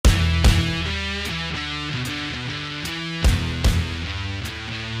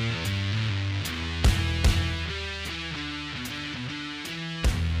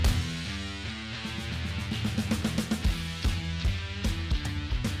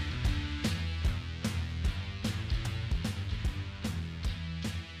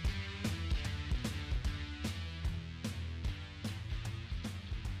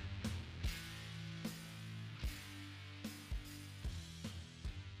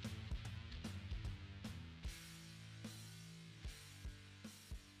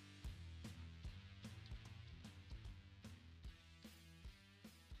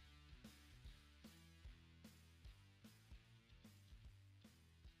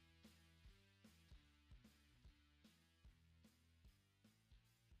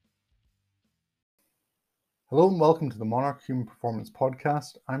Hello and welcome to the Monarch Human Performance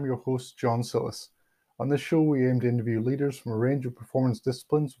Podcast. I'm your host, John Sillis. On this show, we aim to interview leaders from a range of performance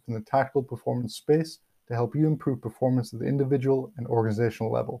disciplines within the tactical performance space to help you improve performance at the individual and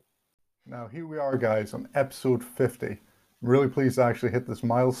organizational level. Now, here we are, guys, on episode 50. I'm really pleased to actually hit this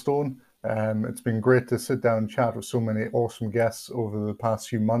milestone. It's been great to sit down and chat with so many awesome guests over the past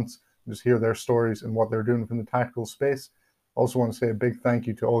few months and just hear their stories and what they're doing from the tactical space. Also want to say a big thank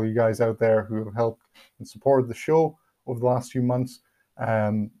you to all you guys out there who have helped and supported the show over the last few months.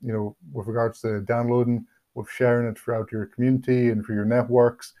 With regards to downloading, with sharing it throughout your community and for your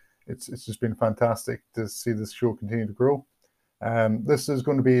networks. It's just been fantastic to see this show continue to grow. This is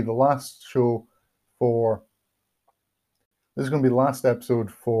going to be the last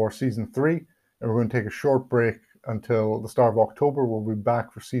episode for season 3, and we're going to take a short break until the start of October. We'll be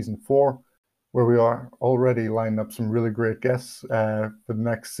back for season 4, where we are already lining up some really great guests for the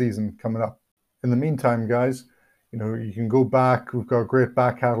next season coming up. In the meantime, guys, you can go back. We've got a great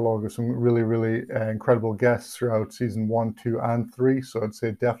back catalogue of some really incredible guests throughout season 1, 2, and 3. So I'd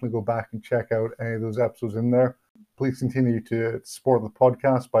say definitely go back and check out any of those episodes in there. Please continue to support the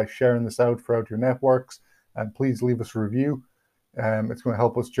podcast by sharing this out throughout your networks, and please leave us a review. It's going to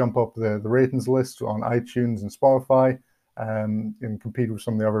help us jump up the ratings list on iTunes and Spotify, and compete with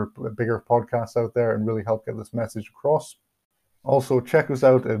some of the other bigger podcasts out there and really help get this message across. Also, check us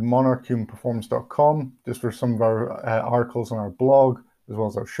out at monarchhumanperformance.com just for some of our articles on our blog, as well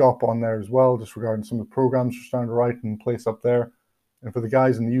as our shop on there as well, just regarding some of the programs we're starting to write and place up there. And for the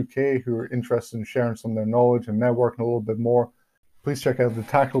guys in the UK who are interested in sharing some of their knowledge and networking a little bit more, please check out the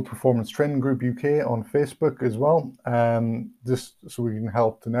Tactical Performance Training Group UK on Facebook as well, just so we can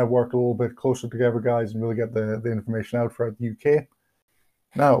help to network a little bit closer together, guys, and really get the information out throughout the UK.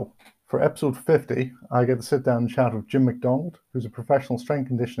 Now, for episode 50, I get to sit down and chat with Jim McDonald, who's a professional strength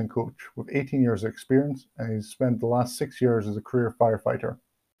conditioning coach with 18 years of experience, and he's spent the last 6 years as a career firefighter.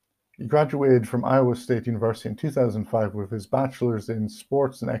 He graduated from Iowa State University in 2005 with his bachelor's in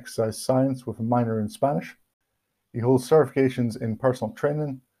sports and exercise science with a minor in Spanish. He holds certifications in personal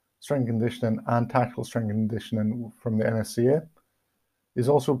training, strength conditioning, and tactical strength conditioning from the NSCA. He is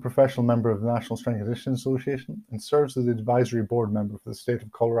also a professional member of the National Strength Conditioning Association and serves as the advisory board member for the state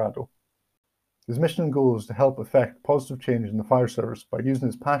of Colorado. His mission and goal is to help effect positive change in the fire service by using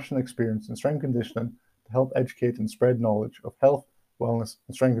his passion and experience in strength conditioning to help educate and spread knowledge of health, wellness,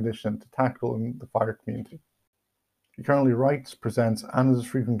 and strength conditioning to tactical in the fire community. He currently writes, presents, and is a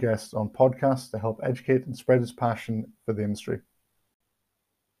frequent guest on podcasts to help educate and spread his passion for the industry.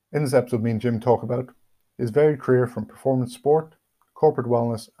 In this episode, me and Jim talk about his varied career from performance sport, corporate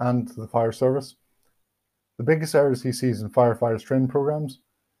wellness, and the fire service, the biggest areas he sees in firefighters training programs,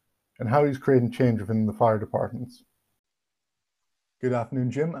 and how he's creating change within the fire departments. Good afternoon,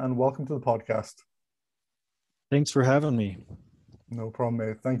 Jim, and welcome to the podcast. Thanks for having me. No problem,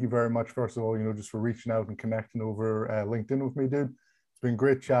 mate. Thank you very much, first of all, just for reaching out and connecting over LinkedIn with me, dude. It's been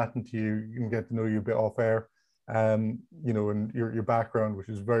great chatting to you. You can get to know you a bit off air, and your background, which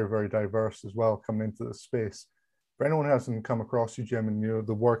is very diverse as well, coming into this space. For anyone who hasn't come across you, Jim, and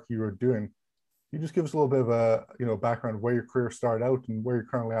the work you are doing, can you just give us a little bit of a background of where your career started out and where you're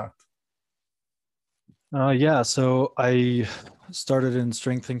currently at? So I started in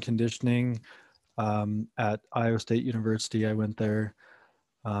strength and conditioning at Iowa State University. I went there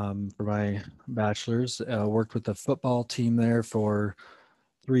for my bachelor's, worked with the football team there for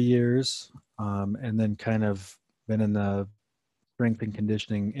 3 years, and then kind of been in the strength and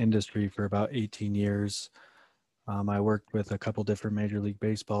conditioning industry for about 18 years. I worked with a couple different Major League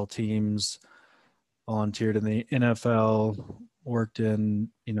Baseball teams, volunteered in the NFL, worked in,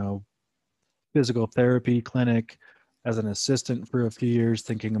 physical therapy clinic as an assistant for a few years,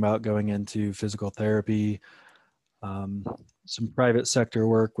 thinking about going into physical therapy, some private sector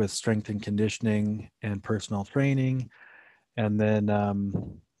work with strength and conditioning and personal training. And then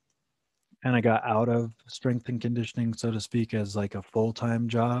kind of got out of strength and conditioning, so to speak, as like a full-time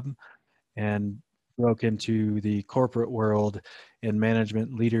job, and broke into the corporate world in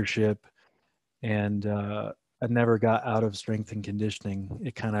management leadership. And I never got out of strength and conditioning.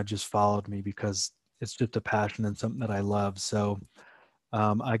 It kind of just followed me because it's just a passion and something that I love. So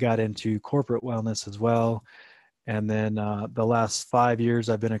I got into corporate wellness as well. And then the last 5 years,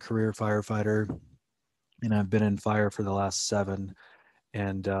 I've been a career firefighter, and I've been in fire for the last 7,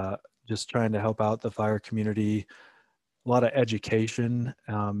 and just trying to help out the fire community. A lot of education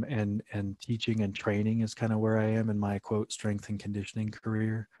and teaching and training is kind of where I am in my quote strength and conditioning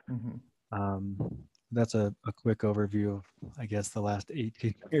career. Mm-hmm. That's a quick overview of, I guess, the last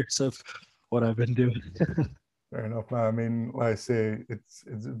 18 years of what I've been doing. Fair enough, man. I mean, like I say, it's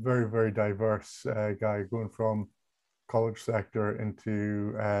a very, very diverse guy going from college sector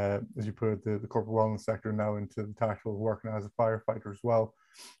into, as you put it, the corporate wellness sector, now into the tactical, working as a firefighter as well.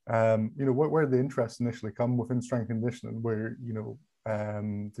 Where did the interest initially come within strength conditioning?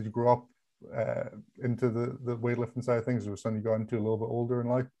 Did you grow up uh, into the weightlifting side of things, or was something you got into a little bit older in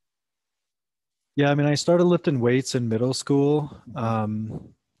life? Yeah, I mean, I started lifting weights in middle school. Mm-hmm.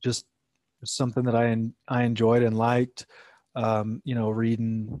 Just something that I enjoyed and liked.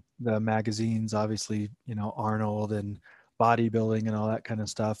 Reading the magazines, obviously, Arnold and bodybuilding and all that kind of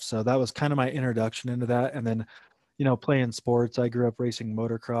stuff. So that was kind of my introduction into that. And then, playing sports. I grew up racing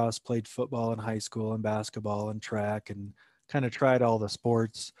motocross, played football in high school and basketball and track, and kind of tried all the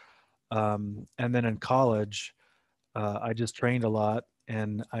sports. And then in college, I just trained a lot,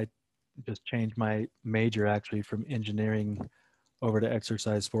 and I just changed my major actually from engineering over to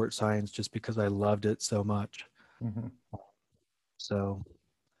exercise sports science just because I loved it so much. Mm-hmm. So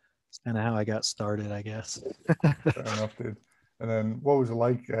it's kind of how I got started, I guess. Fair enough, dude. And then what was it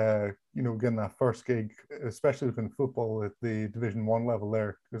like, getting that first gig, especially within football at the Division One level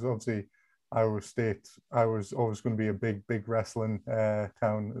there? Because obviously, Iowa State, I was always going to be a big, big wrestling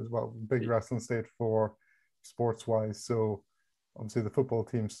town as well, big wrestling state for sports wise. So obviously, the football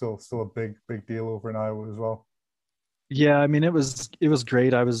team's still a big, big deal over in Iowa as well. Yeah, I mean it was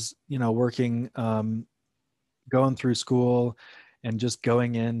great. I was, working, going through school and just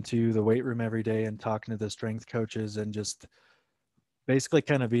going into the weight room every day and talking to the strength coaches and just basically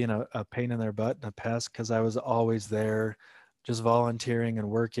kind of being a pain in their butt and a pest because I was always there just volunteering and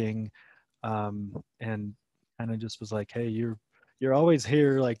working, and kind of just was like, hey, you're always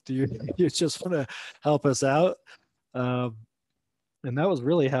here, like, do you you just want to help us out? um, and that was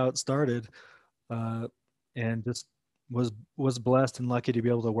really how it started, uh, and just was blessed and lucky to be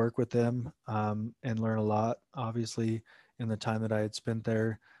able to work with them, and learn a lot, obviously, in the time that I had spent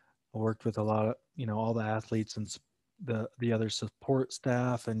there. I worked with a lot of, all the athletes and the other support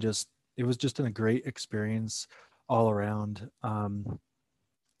staff, and just it was just a great experience all around.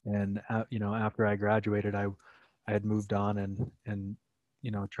 And after I graduated, I had moved on and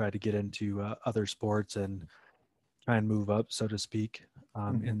tried to get into other sports and try and move up, so to speak,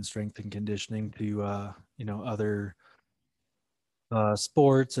 Mm-hmm. in strength and conditioning to other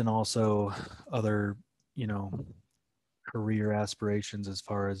sports, and also other you know career aspirations, as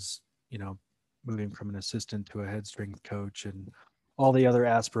far as you know moving from an assistant to a head strength coach, and all the other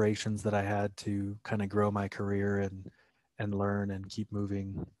aspirations that I had to kind of grow my career and learn and keep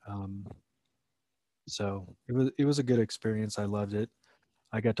moving. So it was a good experience. I loved it.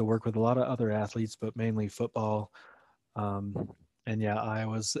 I got to work with a lot of other athletes, but mainly football. um, and yeah, I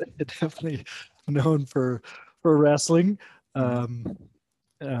was definitely known for wrestling. Mm-hmm. um,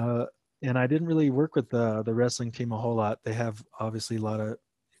 uh, and I didn't really work with the wrestling team a whole lot. They have obviously a lot of,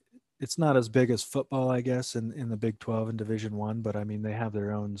 it's not as big as football, I guess, in the Big 12 and Division One, but I mean they have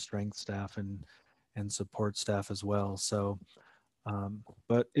their own strength staff and support staff as well. So,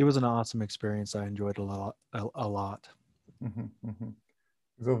 but it was an awesome experience. I enjoyed it a lot. Mm-hmm. Mm-hmm.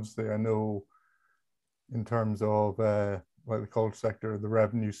 Because obviously, I know in terms of like the college sector, the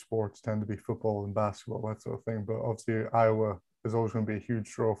revenue sports tend to be football and basketball, that sort of thing. But obviously, Iowa is always going to be a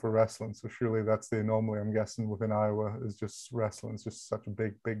huge draw for wrestling. So surely that's the anomaly. I'm guessing within Iowa is just wrestling is just such a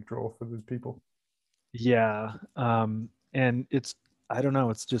big, big draw for those people. Yeah. And I don't know,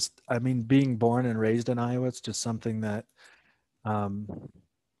 it's just, I mean, being born and raised in Iowa, it's just something that, um,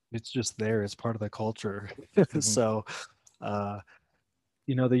 it's just there. It's part of the culture. Mm-hmm. So, uh,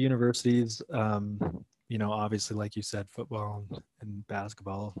 the universities, obviously, like you said, football and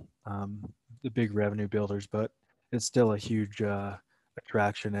basketball, the big revenue builders, but it's still a huge,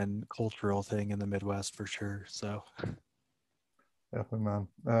 attraction and cultural thing in the Midwest for sure. So, Definitely, man.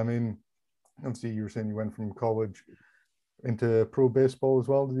 I mean, obviously, you were saying you went from college into pro baseball as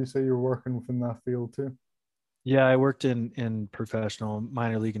well. Did you say you were working within that field too? yeah, I worked in professional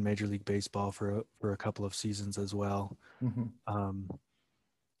minor league and major league baseball for a couple of seasons as well. Mm-hmm. Um,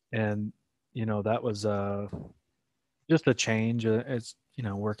 and that was just a change. It's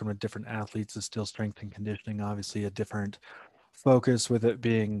working with different athletes is still strength and conditioning, obviously a different focus with it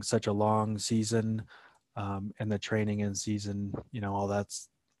being such a long season, and the training in season, all that's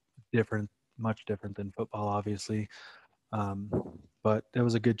different, much different than football, obviously. Um, but it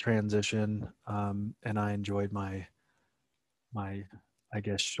was a good transition, and I enjoyed my I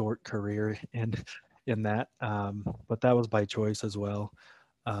guess short career in that. But that was by choice as well.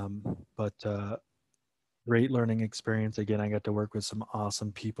 But great learning experience. Again, I got to work with some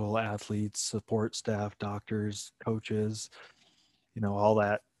awesome people, athletes, support staff, doctors, coaches, all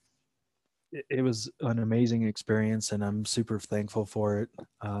that it was an amazing experience, and I'm super thankful for it.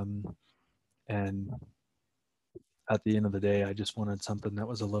 And at the end of the day, I just wanted something that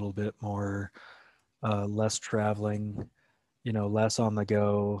was a little bit more, less traveling, less on the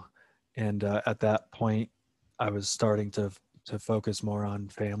go. And at that point, I was starting to focus more on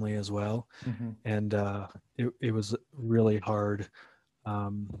family as well. Mm-hmm. And it was really hard,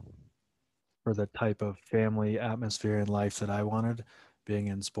 um, for the type of family atmosphere and life that I wanted, being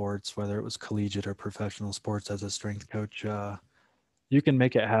in sports, whether it was collegiate or professional sports as a strength coach. You can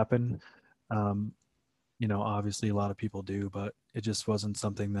make it happen. Um, obviously a lot of people do, but it just wasn't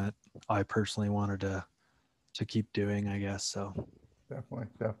something that I personally wanted to keep doing, I guess. So Definitely,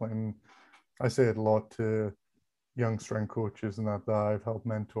 definitely. And I say it a lot to young strength coaches and that I've helped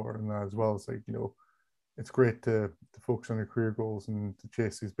mentor, and that as well as like, it's great to focus on your career goals and to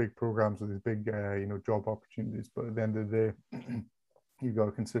chase these big programs or these big job opportunities. But at the end of the day, you got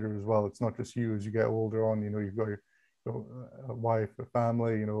to consider as well. It's not just you as you get older on. You've got your a wife, a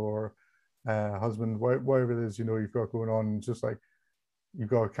family, or husband, whatever it is. You've got going on. It's just like you've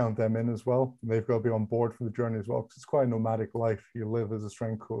got to count them in as well. And they've got to be on board for the journey as well, because it's quite a nomadic life. You live as a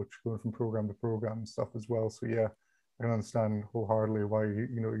strength coach, going from program to program and stuff as well. So yeah, I can understand wholeheartedly why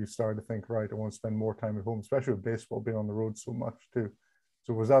you started to think, right, I want to spend more time at home, especially with baseball being on the road so much too.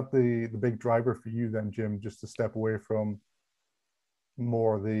 So was that the big driver for you then, Jim, just to step away from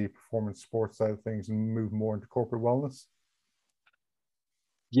more the performance sports side of things and move more into corporate wellness?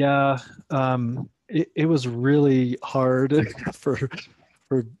 yeah, it was really hard for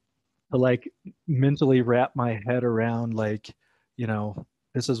to like mentally wrap my head around, like, you know,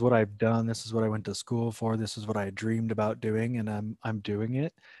 this is what I've done, this is what I went to school for, this is what I dreamed about doing, and I'm doing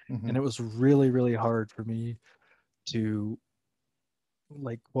it. Mm-hmm. And it was really, really hard for me to,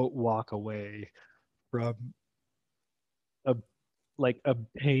 like, quote, walk away from a like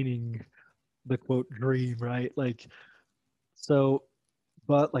obtaining the quote dream, right? Like, so,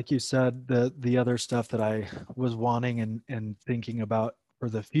 but like you said, the other stuff that I was wanting and thinking about for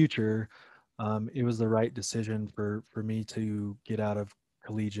the future, it was the right decision for me to get out of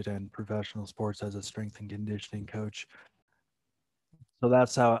collegiate and professional sports as a strength and conditioning coach. So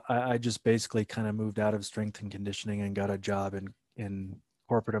that's how I just basically kind of moved out of strength and conditioning and got a job in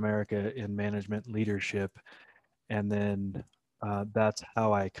corporate America in management leadership. And then that's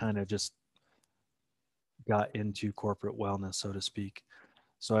how I kind of just got into corporate wellness, so to speak.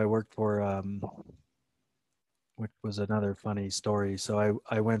 So I worked for, which was another funny story. So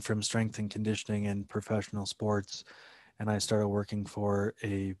I went from strength and conditioning and professional sports, and I started working for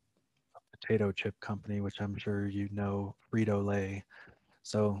a potato chip company, which I'm sure you know, Frito Lay.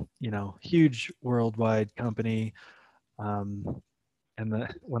 So, huge worldwide company. Um, and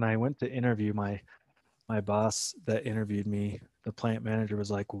when I went to interview, my boss that interviewed me, the plant manager, was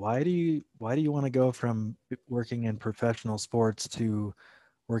like, why do you want to go from working in professional sports to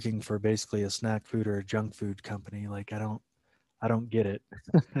working for basically a snack food or a junk food company? Like, I don't get it.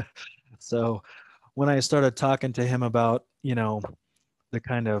 So when I started talking to him about, the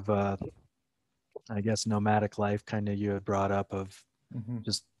kind of, I guess, nomadic life kind of you had brought up, of Mm-hmm.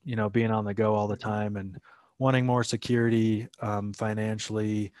 just, being on the go all the time and wanting more security,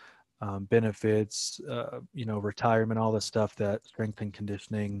 financially, benefits, retirement, all the stuff that strength and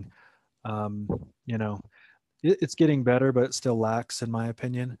conditioning, um, you know, it's getting better, but it still lacks, in my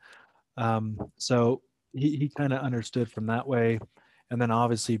opinion. So he kind of understood from that way. And then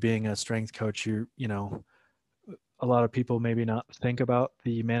obviously being a strength coach, a lot of people maybe not think about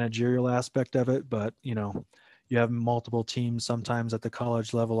the managerial aspect of it, but you have multiple teams sometimes at the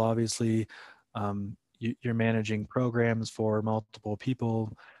college level. Obviously, you're managing programs for multiple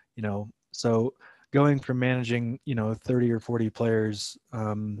people. So going from managing 30 or 40 players,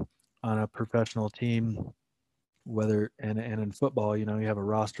 on a professional team, whether and in football, you have a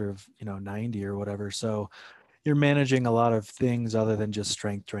roster of 90 or whatever. So you're managing a lot of things other than just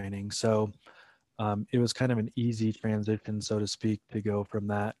strength training. So it was kind of an easy transition, so to speak, to go from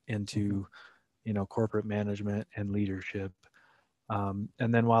that Mm-hmm. into corporate management and leadership. And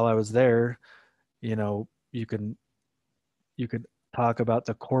then while I was there, you know, you can you could talk about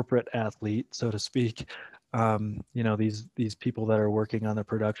the corporate athlete, so to speak. These people that are working on the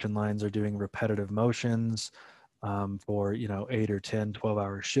production lines are doing repetitive motions, for 8 or 10,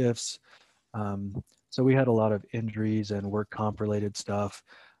 12-hour shifts. So we had a lot of injuries and work comp related stuff.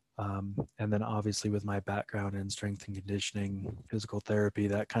 And then obviously with my background in strength and conditioning, physical therapy,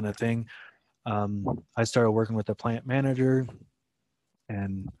 that kind of thing, I started working with a plant manager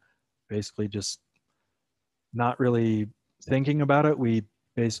and basically just not really thinking about it. We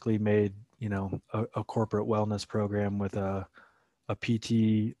basically made, a corporate wellness program with a a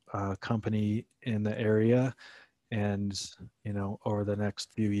PT company in the area. And, over the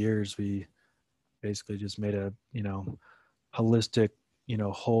next few years, we basically just made a, holistic,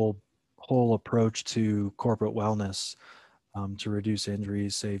 whole approach to corporate wellness, to reduce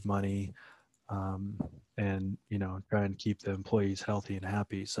injuries, save money, um, and, try and keep the employees healthy and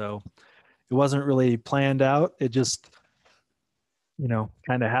happy. So it wasn't really planned out. It just,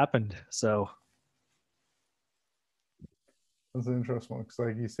 kind of happened. So That's an interesting one because,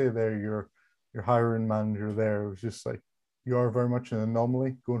 like you say there, your hiring manager there was just like you are very much an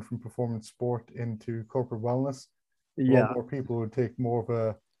anomaly going from performance sport into corporate wellness. A lot yeah, more people would take more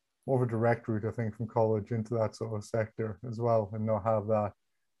of a direct route, I think, from college into that sort of sector as well, and not have that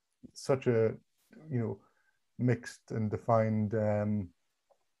such a you know mixed and defined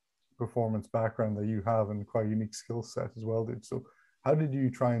performance background that you have and quite a unique skill set as well, dude. So how did you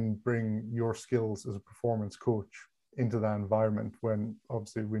try and bring your skills as a performance coach into that environment when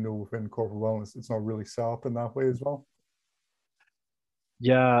obviously we know within corporate wellness it's not really set up in that way as well?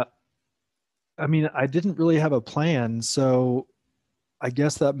 yeah. I mean, I didn't really have a plan. So I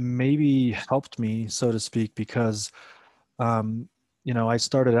guess that maybe helped me, so to speak, because um, I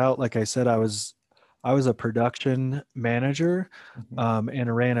started out, like I said, I was a production manager, Mm-hmm.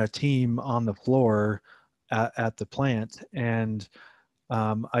 and ran a team on the floor at the plant. And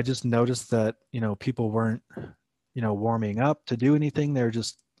I just noticed that, people weren't, warming up to do anything. They're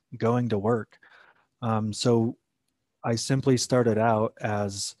just going to work. So I simply started out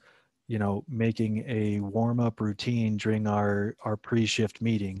as, making a warm up routine during our pre-shift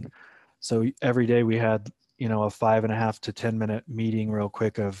meeting. So every day we had, a 5.5 to 10 minute meeting real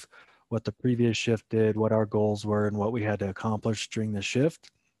quick of what the previous shift did, what our goals were, and what we had to accomplish during the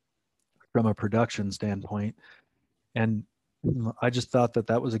shift from a production standpoint. And I just thought that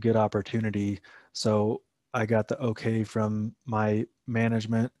that was a good opportunity. So I got the okay from my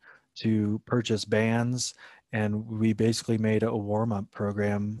management to purchase bands. And we basically made a warm up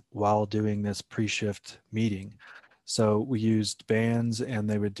program while doing this pre shift meeting. So we used bands and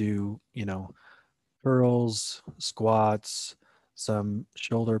they would do, curls, squats, some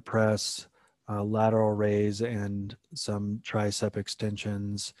shoulder press, lateral raise, and some tricep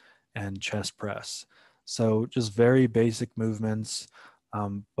extensions and chest press. So just very basic movements,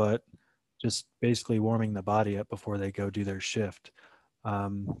 but just basically warming the body up before they go do their shift.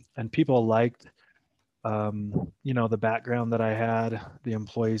 And people liked, the background that I had. The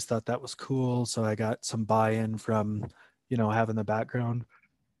employees thought that was cool. So I got some buy-in from, having the background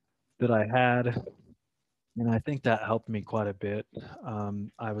that I had, and I think that helped me quite a bit.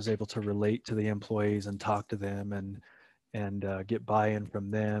 I was able to relate to the employees and talk to them and get buy-in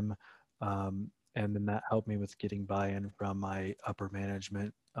from them, and then that helped me with getting buy-in from my upper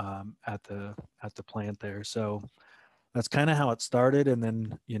management at the plant there. So that's kind of how it started, and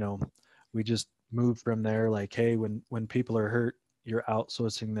then we just moved from there. Like, hey, when people are hurt, you're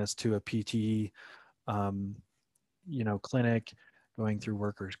outsourcing this to a PT, um, clinic, going through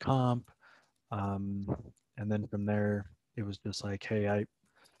workers' comp. Um, and then from there, it was just like, hey,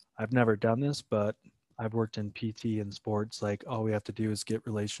 I've never done this, but I've worked in PT and sports. Like, all we have to do is get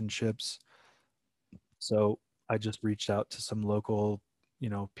relationships. So I just reached out to some local,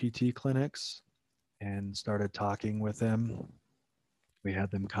 PT clinics and started talking with them. We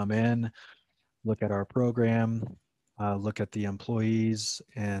had them come in, look at our program, look at the employees,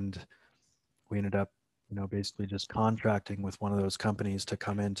 and we ended up, basically just contracting with one of those companies to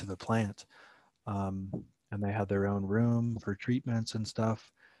come into the plant. um, and they had their own room for treatments and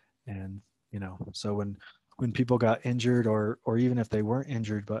stuff. And so when people got injured, or even if they weren't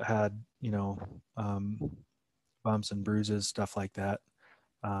injured but had um, bumps and bruises, stuff like that,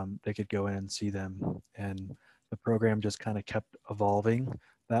 they could go in and see them. And the program just kind of kept evolving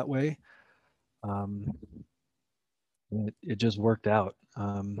that way. Um, it just worked out.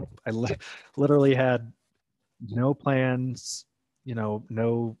 Literally had no plans,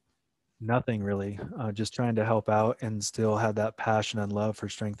 no nothing really, just trying to help out and still had that passion and love for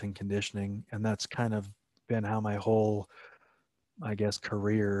strength and conditioning. And that's kind of been how my whole, I guess,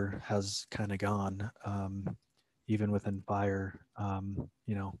 career has kind of gone, even within fire.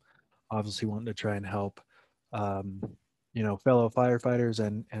 Obviously wanting to try and help, um, fellow firefighters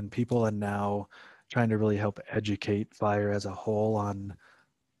and people, and now trying to really help educate fire as a whole on,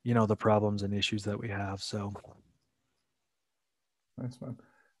 the problems and issues that we have. So Nice, man.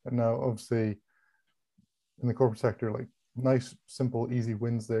 And now obviously in the corporate sector, like nice, simple, easy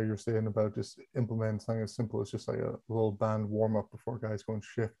wins there. You're saying about just implementing something as simple as just like a little band warm up before guys go and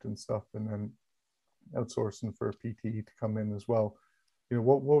shift and stuff, and then outsourcing for a PT to come in as well.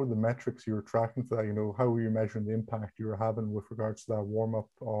 what were the metrics you were tracking for that? How were you measuring the impact you were having with regards to that warm up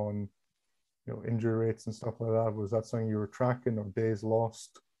on, injury rates and stuff like that? Was that something you were tracking, or days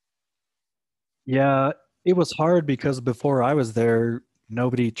lost? Yeah, it was hard because before I was there,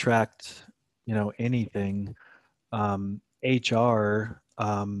 nobody tracked, anything. HR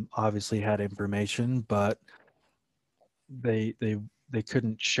obviously had information, but they they they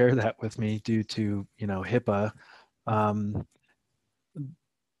couldn't share that with me due to, HIPAA. Um,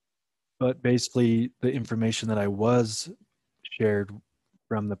 but basically, the information that I was shared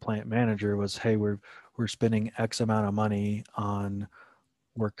from the plant manager was, hey, we're spending X amount of money on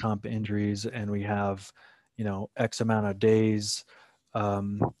work comp injuries, and we have, X amount of days,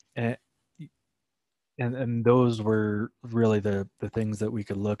 um, and and those were really the things that we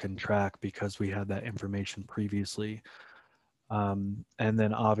could look and track because we had that information previously. And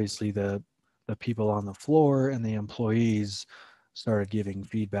then obviously the people on the floor and the employees started giving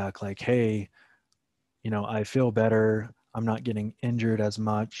feedback like, hey, I feel better. I'm not getting injured as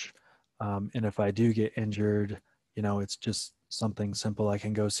much. And if I do get injured, it's just something simple. I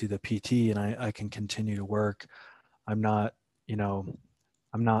can go see the PT and I can continue to work. I'm not, you know,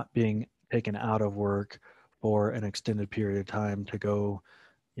 I'm not being taken out of work for an extended period of time to go,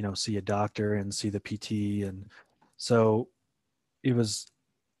 see a doctor and see the PT. And so it was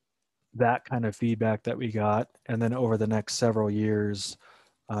that kind of feedback that we got. And then over the next several years,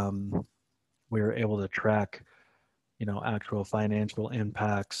 um, we were able to track, actual financial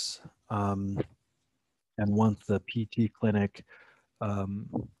impacts. And once the PT clinic um,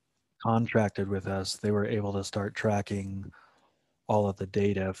 contracted with us, they were able to start tracking all of the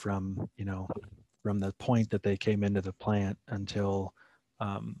data from, from the point that they came into the plant until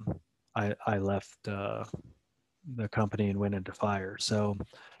um, I left the company and went into fire. So,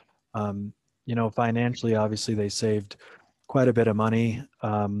 um, financially, obviously, they saved quite a bit of money.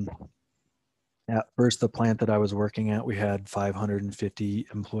 At first, the plant that I was working at, we had 550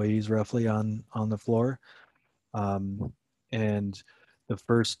 employees roughly on the floor. Um, and the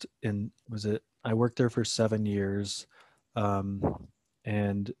first in was it? I worked there for 7 years,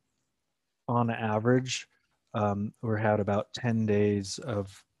 and on average, we had about 10 days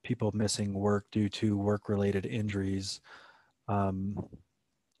of people missing work due to work-related injuries, um,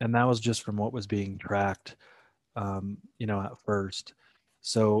 and that was just from what was being tracked, at first.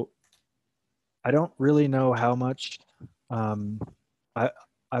 So I don't really know how much. Um, I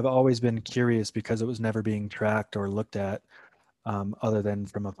I've always been curious because it was never being tracked or looked at, other than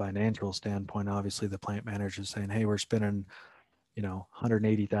from a financial standpoint. Obviously, the plant manager is saying, "Hey, we're spending,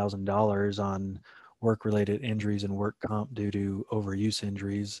 $180,000 on work-related injuries and work comp due to overuse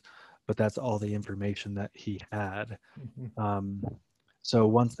injuries," but that's all the information that he had. Mhm. Um, so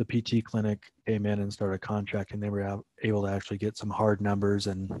once the PT clinic came in and started contracting, they were able to actually get some hard numbers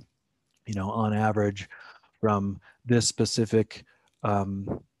and, on average from this specific,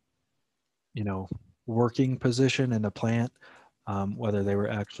 um, you know, working position in the plant, whether they were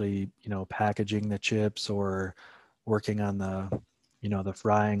actually, packaging the chips or working on the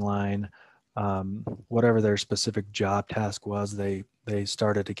frying line, whatever their specific job task was, they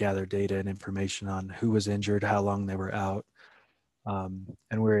started to gather data and information on who was injured, how long they were out. And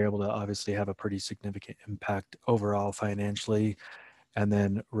we were able to obviously have a pretty significant impact overall financially. And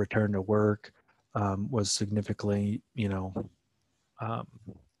then return to work was significantly, um,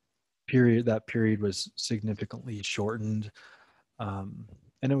 that period was significantly shortened. Um,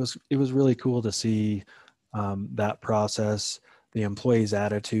 and it was really cool to see that process, the employees'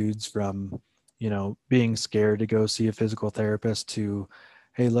 attitudes from, being scared to go see a physical therapist to,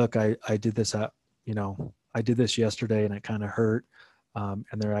 hey, look, I did this I did this yesterday and it kind of hurt. And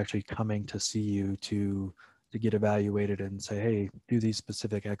they're actually coming to see you to get evaluated and say, hey, do these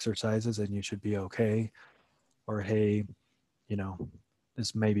specific exercises and you should be okay. Or, hey, you know,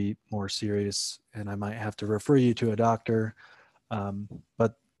 this may be more serious and I might have to refer you to a doctor.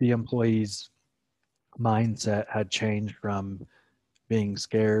 But the employees' mindset had changed from being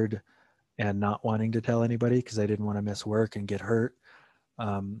scared and not wanting to tell anybody because they didn't want to miss work and get hurt.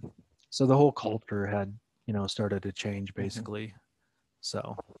 Um, so the whole culture had, started to change Mhm. basically.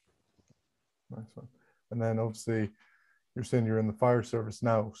 So, Nice one. And then obviously you're saying you're in the fire service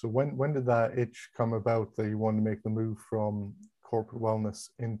now. So when did that itch come about that you wanted to make the move from corporate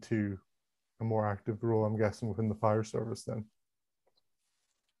wellness into a more active role, I'm guessing, within the fire service then?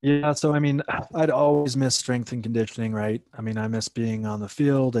 yeah, so I mean, I'd always miss strength and conditioning, right? I mean, I miss being on the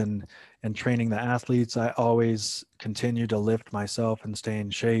field and training the athletes. I always continue to lift myself and stay in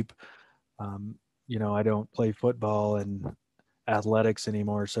shape. Um, I don't play football and athletics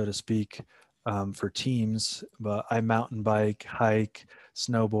anymore, so to speak. for teams, but I mountain bike, hike,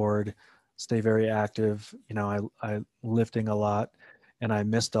 snowboard, stay very active. You know, I lifting a lot, and I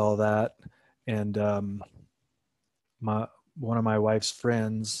missed all that. And my one of my wife's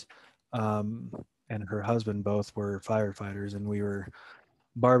friends um, and her husband both were firefighters, and we were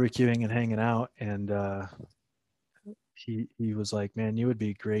barbecuing and hanging out. And he was like, "Man, you would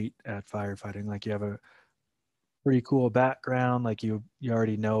be great at firefighting. Like you have a pretty cool background. Like you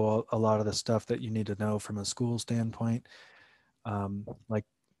already know a lot of the stuff that you need to know from a school standpoint. Like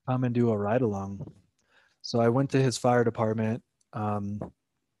come and do a ride along." So I went to his fire department um,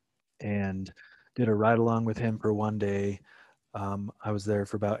 and did a ride along with him for one day. I was there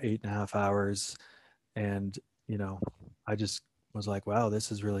for about 8.5 hours, and you know, I just was like, "Wow,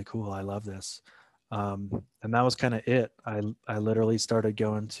 this is really cool. I love this." And that was kind of it. I literally started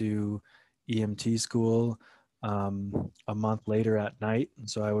going to EMT school a month later at night, and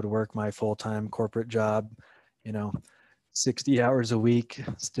so I would work my full time corporate job, you know, 60 hours a week,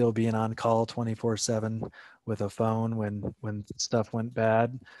 still being on call 24/7 with a phone when stuff went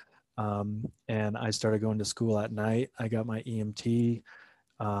bad. And I started going to school at night. I got my EMT,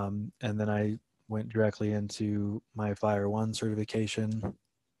 and then I went directly into my Fire One certification.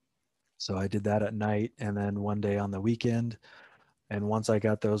 So I did that at night and then one day on the weekend. And once I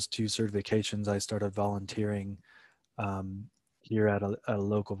got those two certifications, I started volunteering um, here at a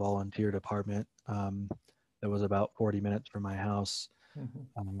local volunteer department that was about 40 minutes from my house.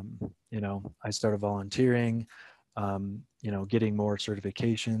 Mhm. You know, I started volunteering, you know, getting more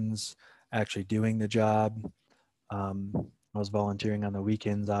certifications, actually doing the job. Um, I was volunteering on the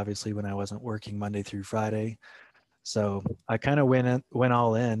weekends, obviously, when I wasn't working Monday through Friday. So I kind of went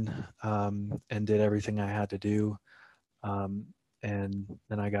all in and did everything I had to do. Um, and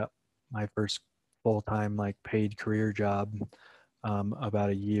then I got my first full time like paid career job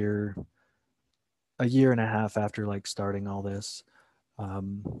about a year and a half after like starting all this.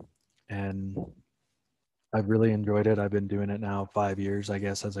 Um, and I've really enjoyed it. I've been doing it now 5 years, I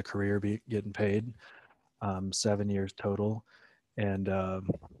guess, as a career, getting paid 7 years total. And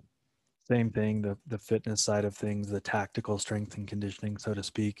same thing, the fitness side of things, the tactical strength and conditioning, so to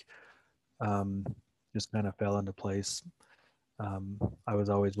speak, um, just kind of fell into place. I was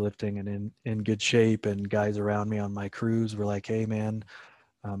always lifting and in good shape, and guys around me on my crews were like, "Hey, man,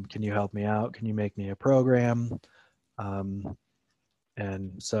 can you help me out? Can you make me a program?" Um,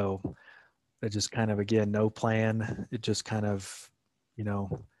 and so it just kind of, again, no plan. It just kind of, you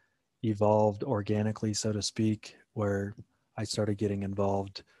know, evolved organically, so to speak, where I started getting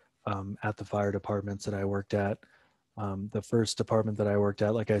involved at the fire departments that I worked at. The first department that I worked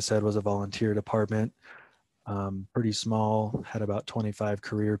at, like I said, was a volunteer department, pretty small, had about 25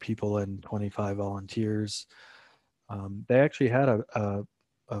 career people and 25 volunteers. They actually had a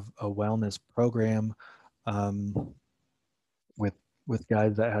wellness program um, with with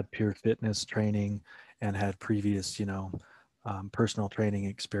guys that had pure fitness training and had previous, you know, personal training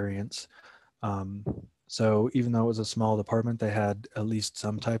experience. Um, so even though it was a small department, they had at least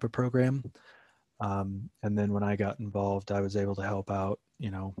some type of program. And then when I got involved, I was able to help out.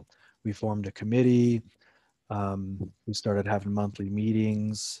 You know, we formed a committee. We started having monthly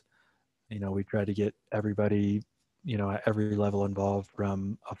meetings. You know, we tried to get everybody, you know, at every level involved,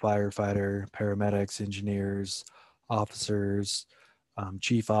 from a firefighter, paramedics, engineers, officers,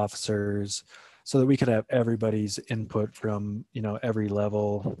 chief officers, so that we could have everybody's input from, you know, every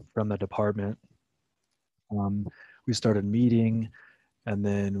level from the department. We started meeting, and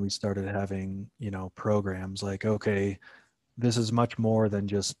then we started having, you know, programs like, okay, this is much more than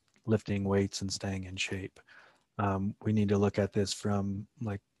just lifting weights and staying in shape. We need to look at this from,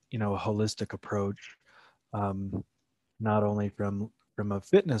 like, you know, a holistic approach, um, not only from a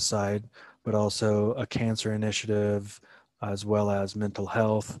fitness side, but also a cancer initiative, as well as mental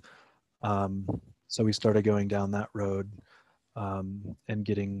health. Um, so we started going down that road, and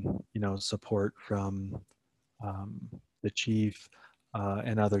getting, you know, support from um, the chief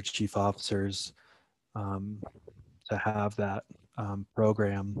and other chief officers um, to have that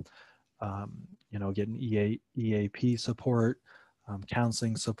program. You know, getting EAP support,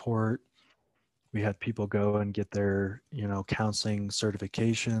 counseling support. We had people go and get their, you know, counseling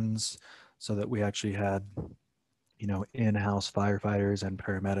certifications, so that we actually had, you know, in-house firefighters and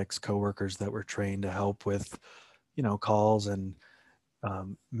paramedics, coworkers that were trained to help with, you know, calls and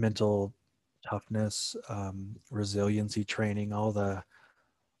mental toughness, resiliency training, all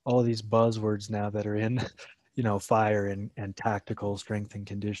of these buzzwords now that are in, you know, fire and tactical strength and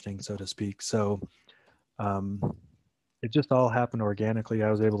conditioning, so to speak. So um, it just all happened organically.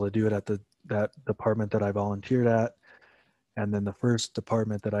 I was able to do it at that department that I volunteered at, and then the first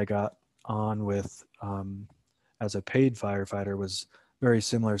department that I got on with as a paid firefighter was very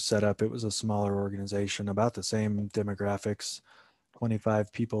similar setup. It was a smaller organization, about the same demographics,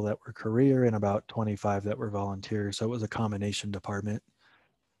 25 people that were career and about 25 that were volunteers. So it was a combination department.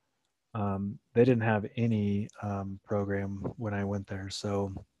 They didn't have any program when I went there.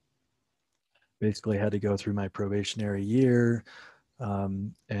 So basically had to go through my probationary year.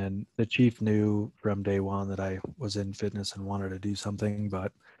 And the chief knew from day one that I was in fitness and wanted to do something,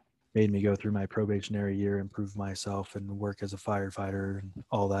 but made me go through my probationary year, improve myself and work as a firefighter and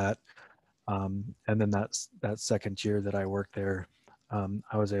all that. And then that second year that I worked there,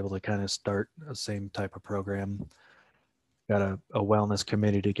 I was able to kind of start the same type of program. Got a wellness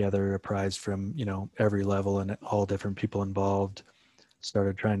committee together, a prize from, every level and all different people involved.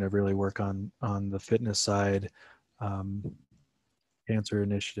 Started trying to really work on the fitness side, um, cancer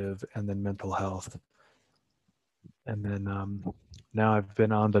initiative, and then mental health. And then now I've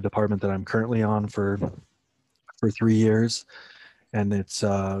been on the department that I'm currently on for 3 years, and it's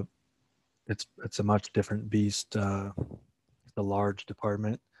a much different beast. It's a large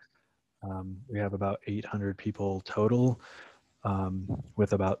department. We have about 800 people total,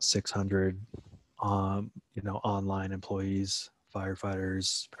 with about 600, online employees,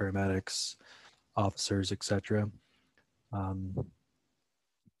 firefighters, paramedics, officers, etc. Um,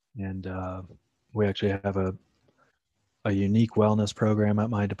 and we actually have a unique wellness program at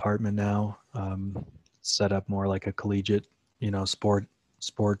my department now, set up more like a collegiate, sport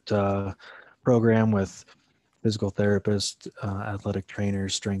program with physical therapists, athletic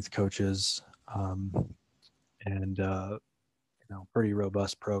trainers, strength coaches, and pretty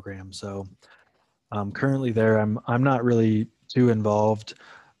robust program. So currently there, I'm not really too involved.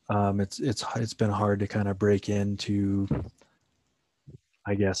 It's been hard to kind of break into,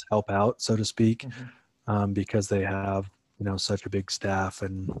 I guess, help out, so to speak, because they have such a big staff.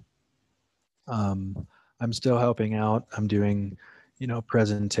 And I'm still helping out. I'm doing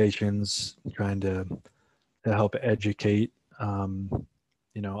presentations, trying to help educate.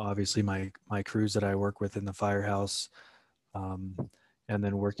 Obviously my crews that I work with in the firehouse, um, and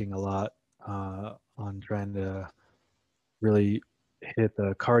then working a lot on trying to really hit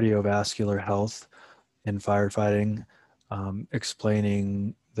the cardiovascular health in firefighting,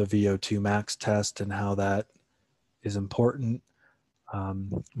 explaining the VO2 max test and how that is important.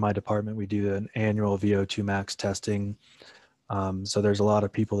 My department, we do an annual VO2 max testing. So there's a lot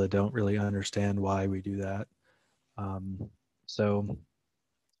of people that don't really understand why we do that. So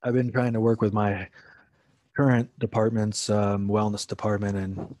I've been trying to work with my current department's wellness department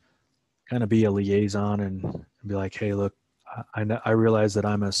and kind of be a liaison and be like, hey, look, I realize that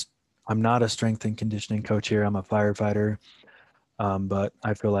I'm not a strength and conditioning coach here. I'm a firefighter, but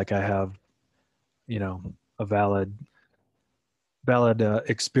I feel like I have, a valid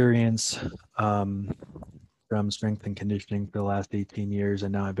experience from strength and conditioning for the last 18 years,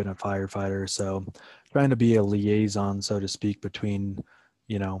 and now I've been a firefighter. So trying to be a liaison, so to speak, between,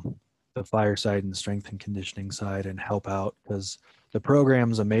 the fire side and the strength and conditioning side and help out, because the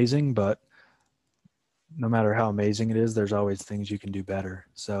program's amazing, but no matter how amazing it is, there's always things you can do better.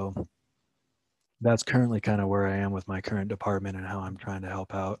 So that's currently kind of where I am with my current department and how I'm trying to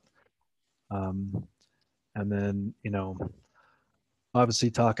help out. And then,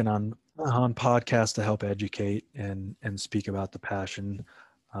 obviously talking on podcasts to help educate and speak about the passion,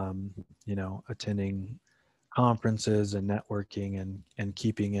 attending conferences and networking and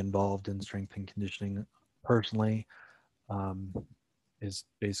keeping involved in strength and conditioning personally, is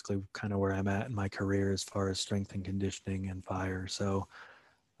basically kind of where I'm at in my career as far as strength and conditioning and fire. So,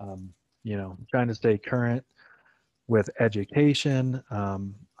 trying to stay current with education.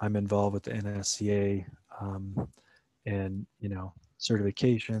 I'm involved with the NSCA, and,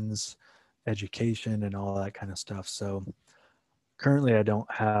 certifications, education, and all that kind of stuff. So currently I don't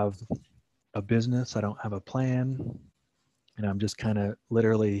have a business. I don't have a plan. And I'm just kind of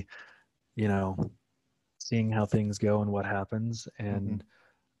literally, you know, seeing how things go and what happens. And,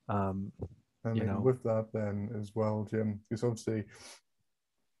 I mean, with that then as well, Jim, because obviously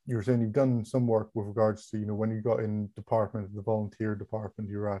you were saying you've done some work with regards to, when you got in department, the volunteer department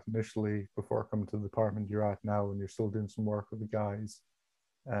you were at initially before coming to the department you're at now, and you're still doing some work with the guys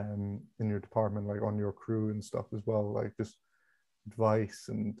in your department, like on your crew and stuff as well, like just advice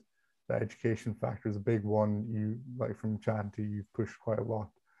and the education factor is a big one. You, like, from chatting to you, you've pushed quite a lot.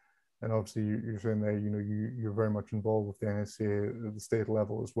 And obviously you're saying that, you're very much involved with the NSCA at the state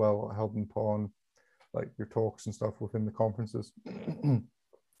level as well, helping put on like your talks and stuff within the conferences.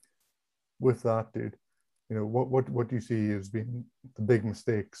 With that, dude, what do you see as being the big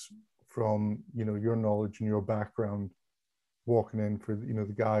mistakes from your knowledge and your background walking in for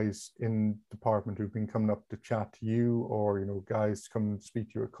the guys in department who've been coming up to chat to you, or guys come and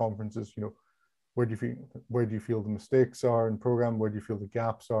speak to you at conferences? Where do you feel the mistakes are in program? Where do you feel the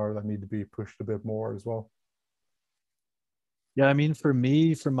gaps are that need to be pushed a bit more as well? Yeah, I mean, for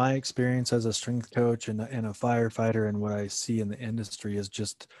me, from my experience as a strength coach and a firefighter, and what I see in the industry is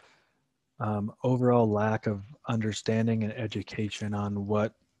just overall lack of understanding and education on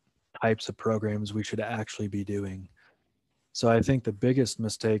what types of programs we should actually be doing. So I think the biggest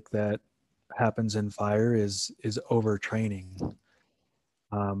mistake that happens in fire is overtraining.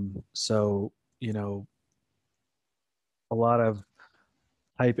 So you know, a lot of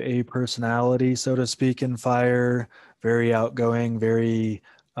type A personality, so to speak, in fire, very outgoing, very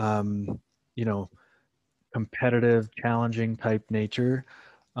um, you know, competitive, challenging type nature,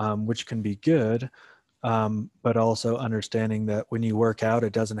 which can be good. But also understanding that when you work out,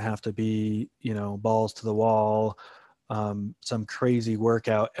 it doesn't have to be, balls to the wall, some crazy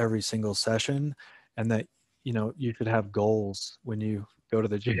workout every single session, and that, you should have goals when you go to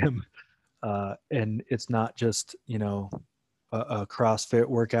the gym. And it's not just, a CrossFit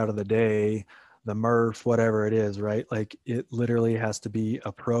workout of the day, the Murph, whatever it is, right? Like it literally has to be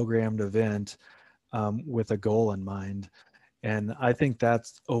a programmed event with a goal in mind. And I think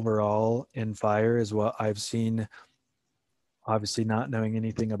that's overall in fire is what I've seen, obviously not knowing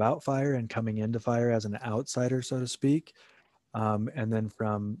anything about fire and coming into fire as an outsider, so to speak. And then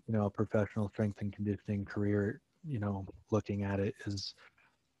from, a professional strength and conditioning career, looking at it is,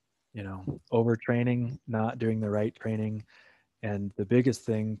 overtraining, not doing the right training. And the biggest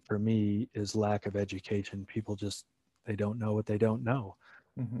thing for me is lack of education. People just, they don't know what they don't know.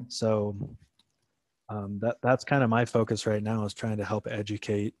 Mm-hmm. So that's kind of my focus right now, is trying to help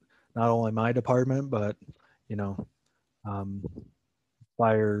educate not only my department, but, you know, um,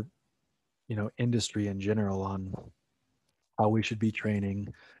 fire, industry in general on how we should be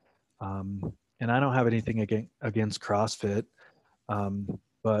training. And I don't have anything against CrossFit,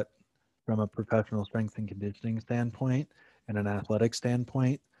 but from a professional strength and conditioning standpoint and an athletic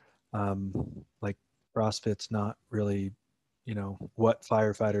standpoint, um, like CrossFit's not really, what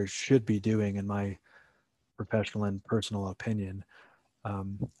firefighters should be doing in my professional and personal opinion.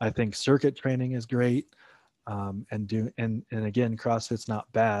 I think circuit training is great, and again, CrossFit's not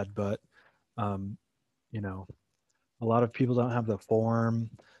bad, but um, you know, a lot of people don't have the form,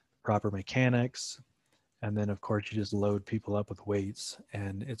 proper mechanics, and then of course you just load people up with weights,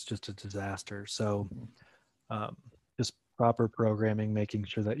 and it's just a disaster. So Mm-hmm. um, just proper programming, making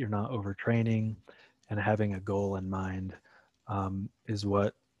sure that you're not overtraining, and having a goal in mind is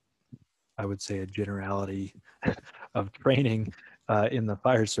what I would say a generality of training in the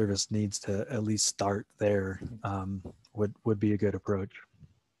fire service needs to at least start there. Would be a good approach.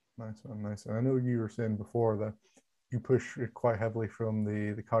 Nice one, nice. And I know you were saying before that you push it quite heavily from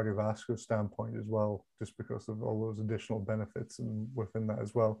the cardiovascular standpoint as well, just because of all those additional benefits and within that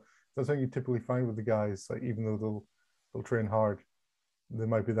as well. That's something you typically find with the guys, like even though they'll train hard, there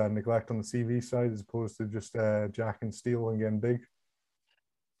might be that neglect on the CV side as opposed to just jack and steel and getting big.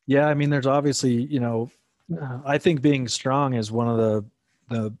 Yeah, I mean, there's obviously, I think being strong is one of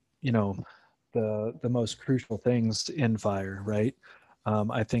the you know the most crucial things in fire, right?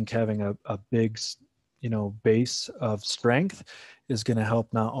 I think having a big, base of strength is going to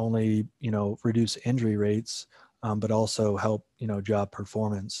help not only, reduce injury rates, but also help, job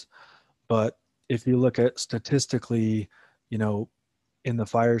performance. But if you look at statistically, you know, in the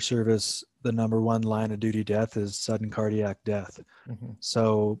fire service, the number one line of duty death is sudden cardiac death. Mm-hmm.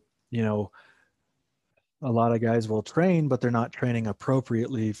 So, you know, a lot of guys will train, but they're not training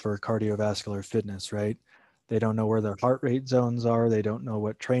appropriately for cardiovascular fitness, right? They don't know where their heart rate zones are. They don't know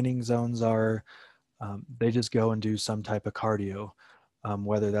what training zones are. They just go and do some type of cardio,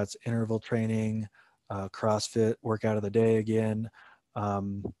 whether that's interval training, CrossFit, workout of the day again.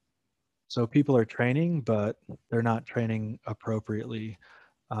 Um, so people are training, but they're not training appropriately.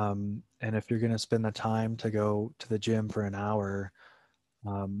 And if you're going to spend the time to go to the gym for an hour,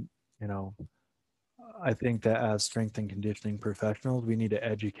 um, you know, I think that as strength and conditioning professionals, we need to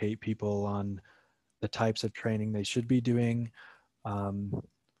educate people on the types of training they should be doing. Um,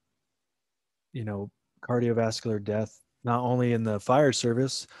 you know, cardiovascular death, not only in the fire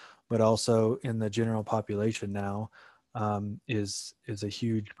service, but also in the general population now, is a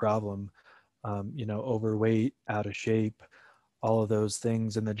huge problem. Overweight, out of shape, all of those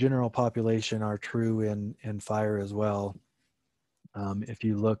things in the general population are true in fire as well. If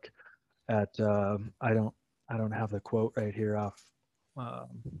you look at, I don't have the quote right here off, um,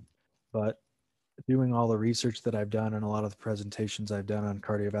 but doing all the research that I've done and a lot of the presentations I've done on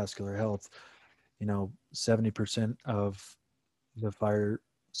cardiovascular health, 70% of the fire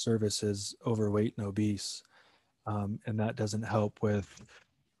service is overweight and obese, and that doesn't help with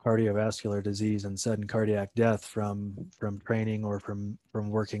cardiovascular disease and sudden cardiac death from training or from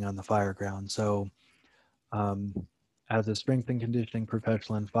working on the fire ground. So, as a strength and conditioning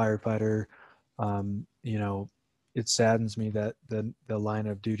professional and firefighter, you know, it saddens me that the line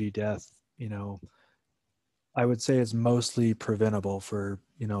of duty death, you know, I would say is mostly preventable for,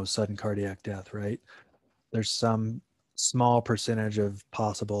 you know, sudden cardiac death, right? There's some small percentage of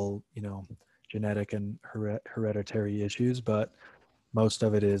possible, you know, genetic and hereditary issues, but most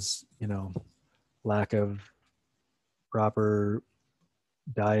of it is, you know, lack of proper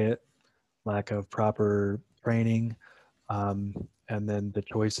diet, lack of proper training, and then the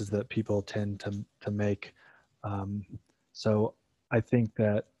choices that people tend to make. Um, so I think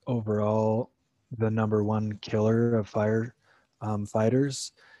that overall, the number one killer of fire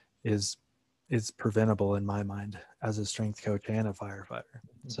fighters is preventable in my mind as a strength coach and a firefighter.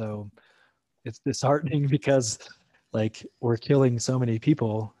 So it's disheartening because like we're killing so many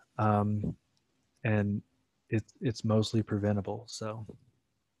people, and it's mostly preventable. So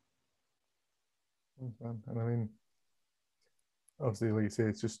And I mean, obviously, like you say,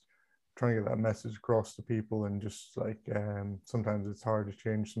 it's just trying to get that message across to people, and just like sometimes it's hard to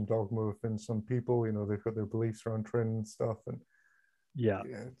change some dogma within some people. You know, they've got their beliefs around training and stuff, and yeah,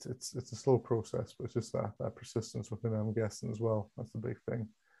 yeah, it's a slow process, but it's just that persistence within them, I'm guessing, as well. That's the big thing.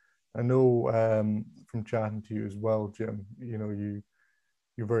 I know from chatting to you as well, Jim. You know,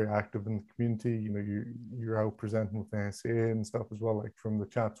 you're very active in the community. You know, you're out presenting with the NSA and stuff as well. Like from the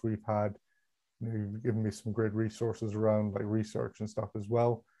chats we've had, you know, you've given me some great resources around like research and stuff as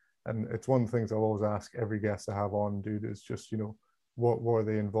well. And it's one of the things I'll always ask every guest I have on, dude, is just, you know, what are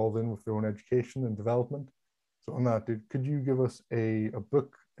they involved in with their own education and development? So on that, dude, could you give us a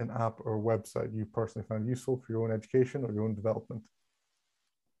book, an app, or a website you personally found useful for your own education or your own development?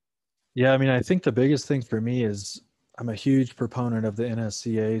 yeah. I mean, I think the biggest thing for me is I'm a huge proponent of the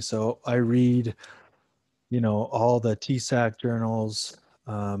NSCA, so I read, you know, all the TSAC journals,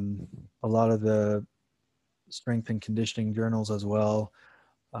 a lot of the strength and conditioning journals as well.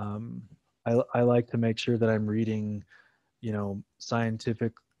 Um, I like to make sure that I'm reading, you know,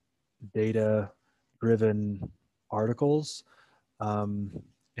 scientific data driven articles. Um,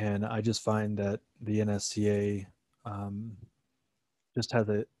 and I just find that the NSCA um, just has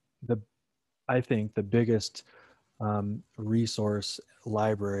the, I think, the biggest resource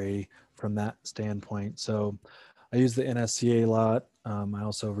library from that standpoint. So I use the NSCA a lot. I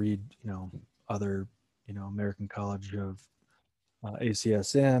also read, you know, other, you know, American College of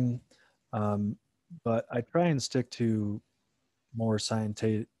ACSM, um, but I try and stick to more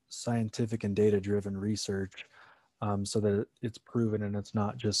scientific and data driven research, so that it's proven and it's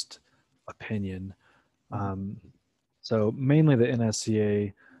not just opinion. Mm-hmm. Um, so mainly the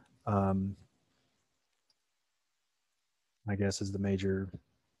NSCA, um, I guess, is the major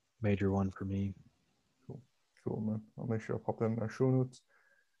one for me. Cool, cool, man. I'll make sure I pop them in our show notes.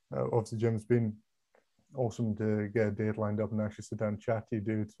 Obviously, Jim's been awesome to get a date lined up and actually sit down and chat to you,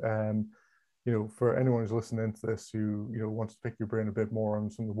 dude. You know, for anyone who's listening to this who, you know, wants to pick your brain a bit more on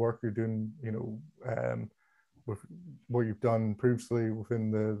some of the work you're doing, you know, with what you've done previously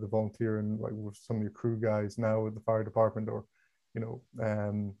within the volunteer and like with some of your crew guys now with the fire department, or, you know,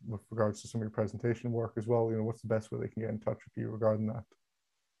 with regards to some of your presentation work as well, you know, what's the best way they can get in touch with you regarding that?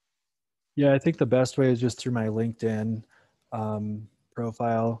 Yeah, I think the best way is just through my LinkedIn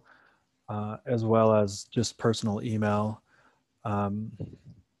profile, as well as just personal email. Um,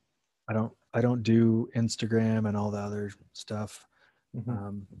 I don't do Instagram and all the other stuff. Mm-hmm.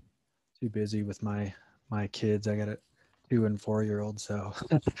 Um, Too busy with my kids. I got a 2 and 4 year old, so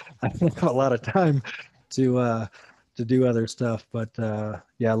I don't have a lot of time to do other stuff. But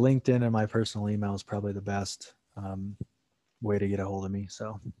yeah, LinkedIn and my personal email is probably the best way to get a hold of me.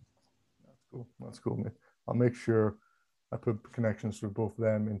 So That's cool. That's cool, man. I'll make sure I put connections for both of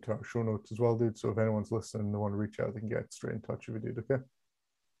them into our show notes as well, dude. So if anyone's listening and they want to reach out, they can get straight in touch with you, dude. Okay.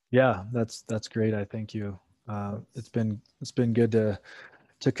 yeah, that's great. I thank you. That's It's been good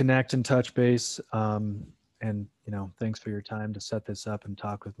to connect and touch base. And you know, thanks for your time to set this up and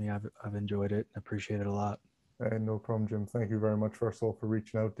talk with me. I've enjoyed it and appreciate it a lot. no problem, Jim. Thank you very much, first of all, for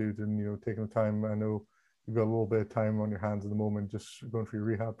reaching out, dude, and you know, taking the time. I know you've got a little bit of time on your hands at the moment, just going through your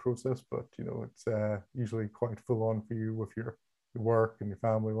rehab process, but you know, it's usually quite full on for you with your work and your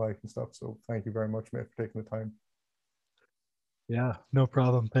family life and stuff. So thank you very much, mate, for taking the time. Yeah, no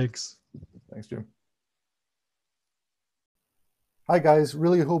problem. Thanks. Thanks, Jim. Hi, guys.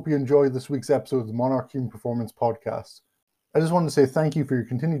 Really hope you enjoyed this week's episode of the Monarch Human Performance Podcast. I just wanted to say thank you for your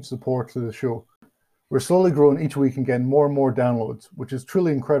continued support to the show. We're slowly growing each week and getting more downloads, which is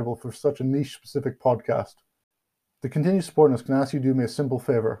truly incredible for such a niche-specific podcast. To continue supporting us, can I ask you to do me a simple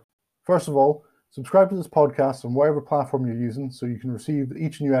favor? First of all, subscribe to this podcast on whatever platform you're using so you can receive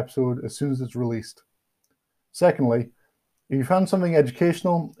each new episode as soon as it's released. Secondly, if you found something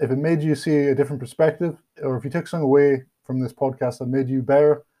educational, if it made you see a different perspective, or if you took something away from this podcast that made you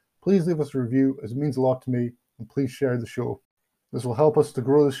better, please leave us a review, as it means a lot to me, and please share the show. This will help us to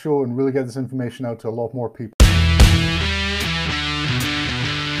grow the show and really get this information out to a lot more people.